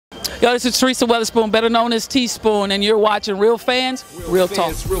Yo, this is Teresa Weatherspoon, better known as Teaspoon, and you're watching Real Fans, Real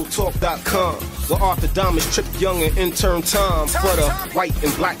Talk. RealTalk.com. Where Arthur Diamonds, Trip Young, and intern Tom. For the white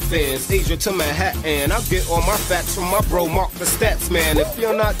and black fans, Asia to Manhattan. I get all my facts from my bro Mark the Stats Man. If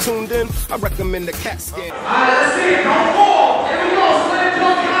you're not tuned in, I recommend the CAT scan. Alright, let's see it. Don't fall. Here we go. Slam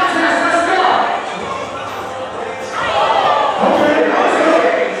dunk contest. Let's go.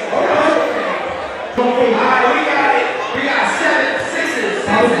 Okay. Alright, we got it. We got 7 sixes. I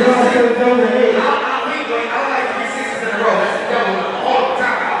don't like 3 sixes in a row. That's the devil all the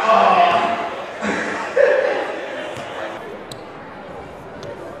time.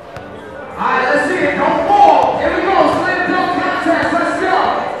 Alright, let's see it. Don't fall. Here we go. Slam dunk contest. Let's go.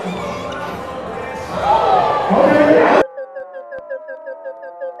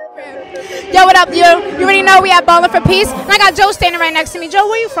 Yo, what up, you? You already know we have Ballin for Peace. And I got Joe standing right next to me. Joe,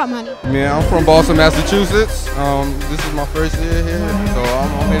 where you from, honey? Man, I'm from Boston, Massachusetts. This is my first year here, so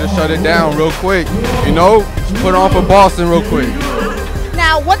I'm here to shut it down real quick. You know, put on for Boston real quick.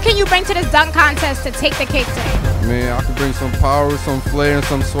 Now, what can you bring to this dunk contest to take the cake today? Man, I can bring some power, some flair, and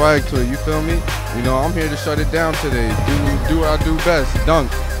some swag to it. You feel me? You know, I'm here to shut it down today. Do what I do best, dunk.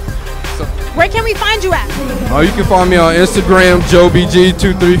 Where can we find you at? You can find me on Instagram,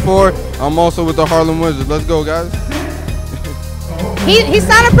 JoeBG234. I'm also with the Harlem Wizards. Let's go, guys. He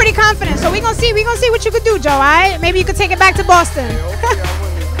sounded pretty confident, so we gonna see what you could do, Joe. All right? Maybe you could take it back to Boston.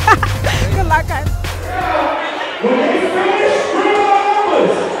 Good luck, guys.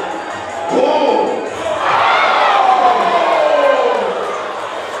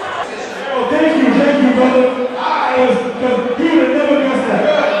 Thank you, brother. He would have never guessed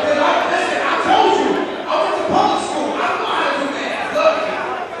that.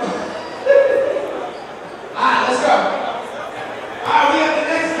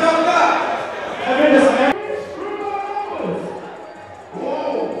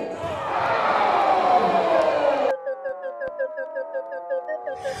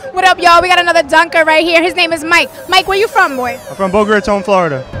 What up, y'all? We got another dunker right here. His name is Mike. Mike, where you from, boy? I'm from Boca Raton,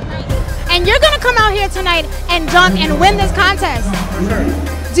 Florida. And you're gonna come out here tonight and dunk and win this contest. For sure.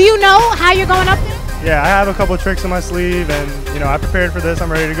 Do you know how you're going up there? Yeah, I have a couple of tricks in my sleeve, and you know, I prepared for this. I'm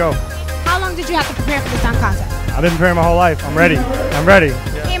ready to go. How long did you have to prepare for this dunk contest? I've been preparing my whole life. I'm ready. I'm ready.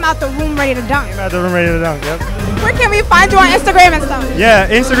 Yeah. Came out the room ready to dunk. Came out the room ready to dunk. Yep. Where can we find you on Instagram and stuff? Yeah,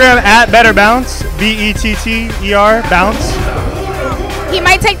 Instagram @BetterBounce, BETTER bounce. He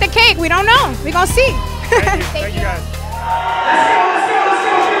might take the cake. We don't know. We're gonna see. Thank you guys.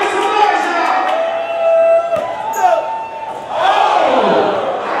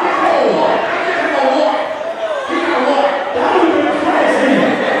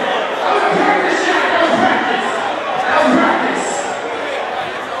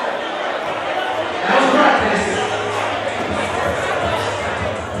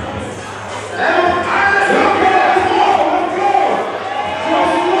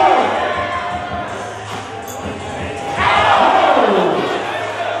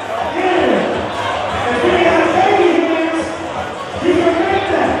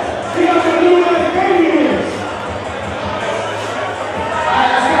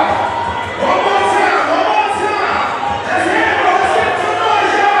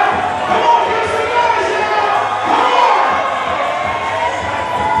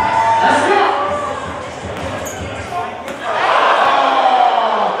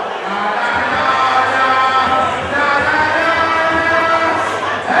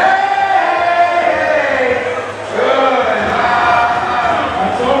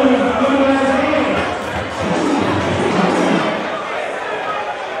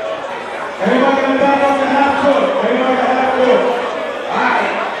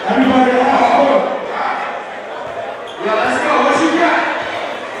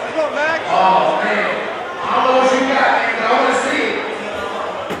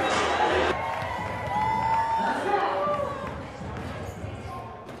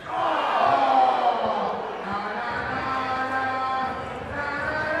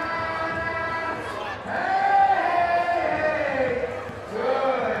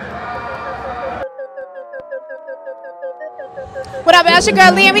 What up, it's your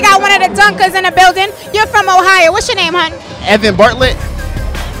girl Lee, and we got one of the dunkers in the building. You're from Ohio. What's your name, hon? Evan Bartlett.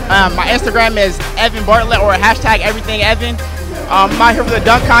 My Instagram is Evan Bartlett or #EverythingEvan. I'm out here for the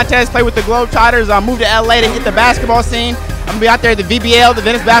dunk contest, play with the Globetrotters. I moved to LA to hit the basketball scene. I'm gonna be out there at the VBL, the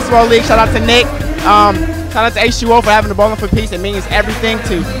Venice Basketball League. Shout out to Nick. Shout out to H2O for having the Ballin for Peace. It means everything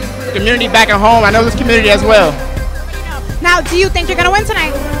to the community back at home. I know this community as well. Now, do you think you're gonna win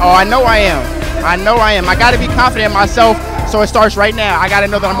tonight? Oh, I know I am. I know I am. I gotta be confident in myself, so it starts right now. I gotta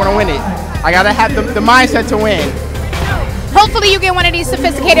know that I'm gonna win it. I gotta have the mindset to win. Hopefully you get one of these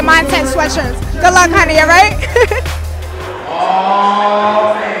sophisticated mindset sweatshirts. Good luck, honey, all right?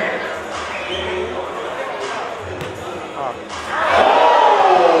 Oh, man.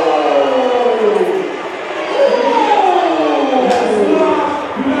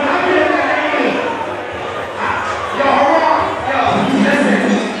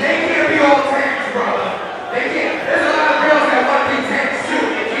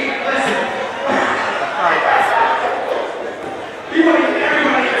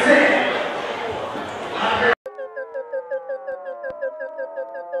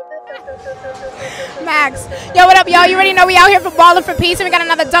 Max. Yo, what up, y'all? You already know we out here for Ballin' for Peace, and we got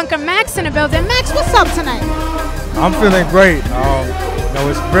another Dunker Max in the building. Max, what's up tonight? I'm feeling great. You know,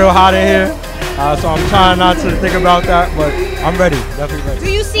 it's real hot in here, so I'm trying not to think about that, but I'm ready, definitely ready.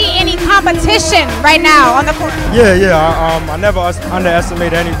 Do you see any competition right now on the court? Yeah. I never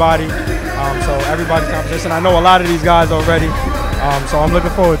underestimate anybody, so everybody's competition. I know a lot of these guys already, so I'm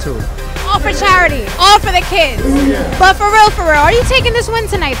looking forward to it. All for charity, all for the kids. Yeah. But for real, are you taking this win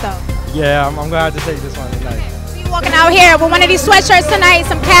tonight, though? Yeah, I'm glad to take this one tonight. So you walking out here with one of these sweatshirts tonight,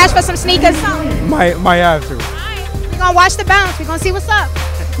 some cash for some sneakers, something? Might have to. All right, we're going to watch the bounce. We're going to see what's up.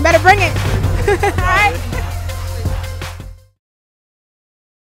 You better bring it. All right?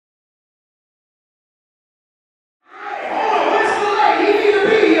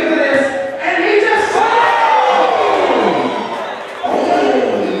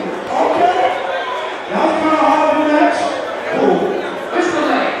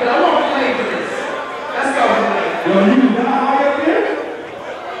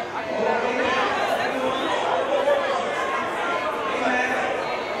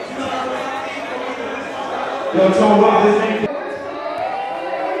 Yo, Tom, wow, this ain't.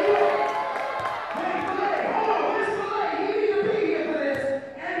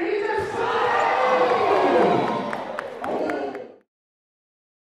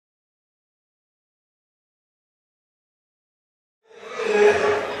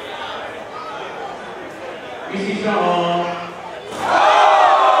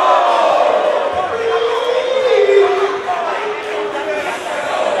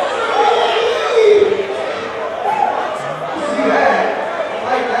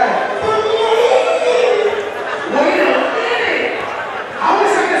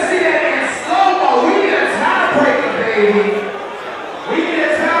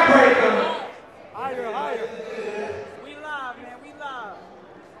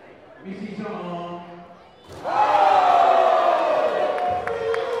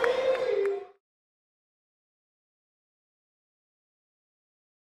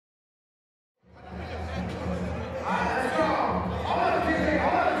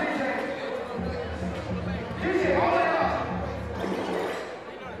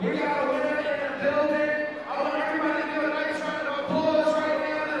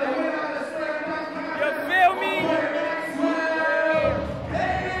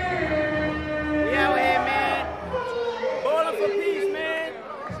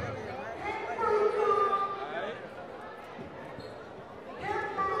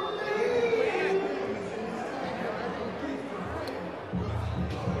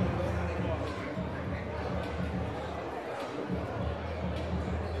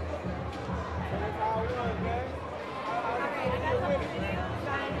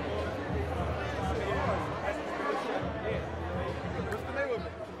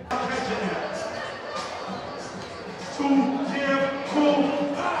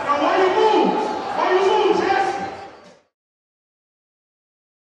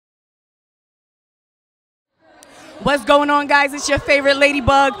 What's going on, guys? It's your favorite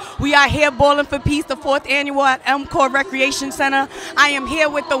Ladybug. We are here Ballin' for Peace, the 4th annual at Elmcore Recreation Center. I am here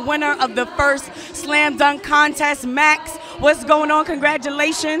with the winner of the first slam dunk contest, Max. What's going on?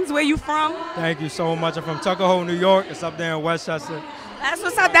 Congratulations. Where you from? Thank you so much. I'm from Tuckahoe, New York. It's up there in Westchester. That's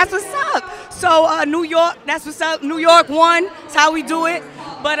what's up. That's what's up. So New York, that's what's up. New York won. That's how we do it.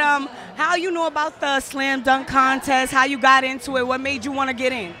 But how you know about the slam dunk contest? How you got into it? What made you want to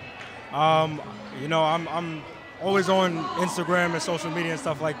get in? You know, I'm always on Instagram and social media and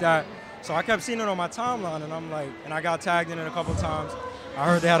stuff like that. So I kept seeing it on my timeline, and I'm like, and I got tagged in it a couple times. I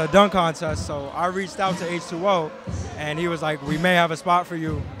heard they had a dunk contest, so I reached out to H2O, and he was like, we may have a spot for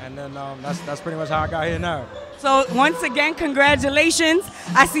you. And then that's pretty much how I got here now. So once again, congratulations.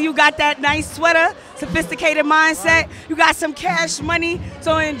 I see you got that nice sweater, sophisticated mindset. You got some cash money,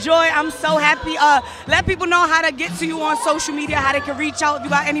 so enjoy. I'm so happy. Let people know how to get to you on social media, how they can reach out if you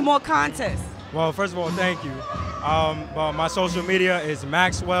got any more contests. Well, first of all, thank you. But my social media is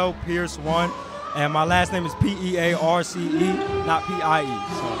Maxwell Pierce 1, and my last name is Pearce, not Pie.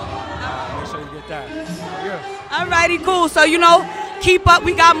 So make sure you get that. Yeah. Alrighty, cool. So you know, Keep up.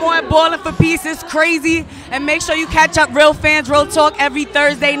 We got more at Ballin' for Peace. It's crazy. And make sure you catch up Real Fans, Real Talk every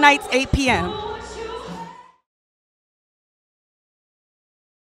Thursday nights, 8 p.m.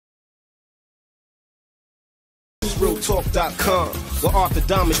 RealTalk.com, where Arthur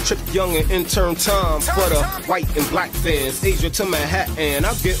Diamonds, Trip Young, and Intern Tom. For the white and black fans, Asia to Manhattan.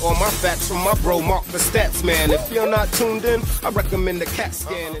 I get all my facts from my bro Mark the Stats Man. If you're not tuned in, I recommend the CAT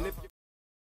scan. And if